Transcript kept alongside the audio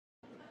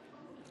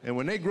And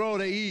when they grow,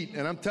 they eat.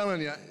 And I'm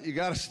telling you, you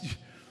got to...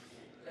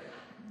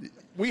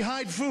 We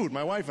hide food,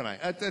 my wife and I.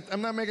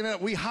 I'm not making it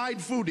up. We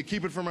hide food to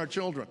keep it from our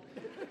children.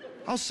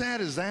 How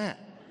sad is that?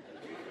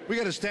 We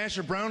got a stash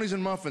of brownies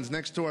and muffins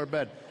next to our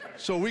bed.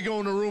 So we go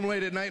in the room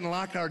late at night and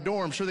lock our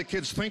door. I'm sure the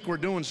kids think we're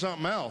doing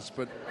something else,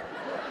 but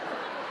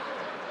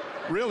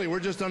really, we're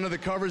just under the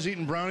covers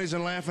eating brownies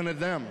and laughing at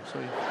them. So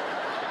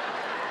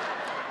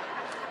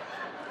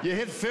you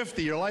hit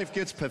 50, your life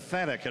gets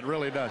pathetic. It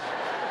really does.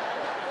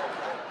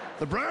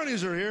 The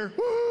brownies are here.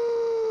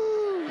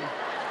 Woo!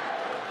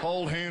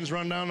 Hold hands,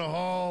 run down the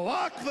hall,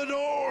 lock the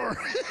door.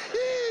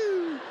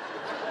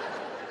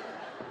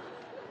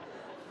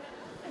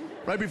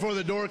 Right before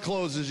the door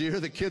closes, you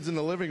hear the kids in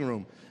the living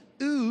room.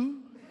 Ooh.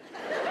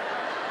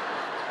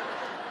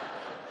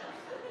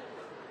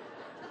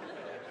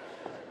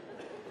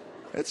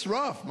 It's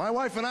rough. My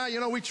wife and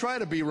I, we try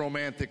to be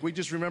romantic. We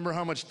just remember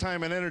how much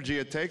time and energy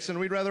it takes, and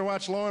we'd rather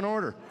watch Law and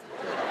Order.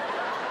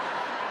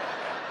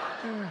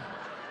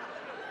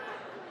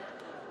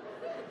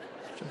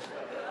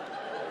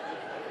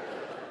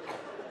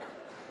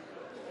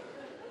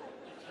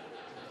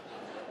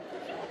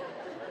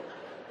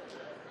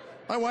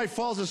 My wife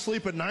falls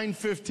asleep at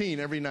 9:15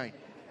 every night.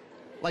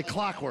 Like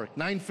clockwork,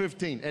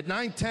 9:15. At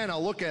 9:10,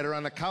 I'll look at her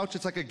on the couch.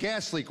 It's like a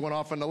gas leak went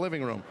off in the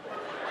living room.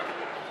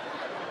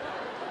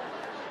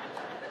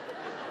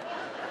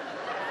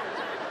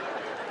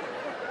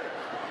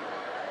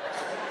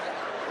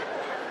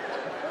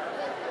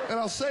 And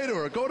I'll say to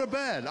her, go to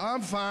bed.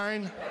 I'm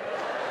fine.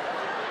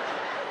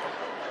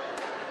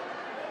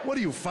 What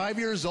are you, 5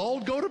 years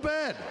old? Go to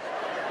bed.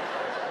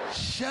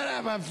 Shut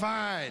up, I'm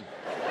fine.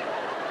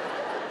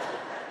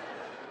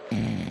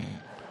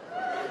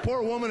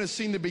 Poor woman has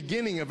seen the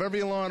beginning of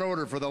every Law and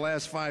Order for the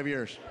last 5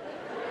 years.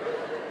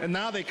 And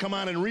now they come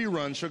on in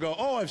reruns. She'll go,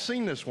 oh, I've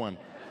seen this one.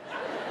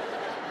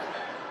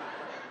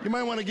 You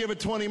might want to give it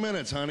 20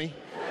 minutes, honey.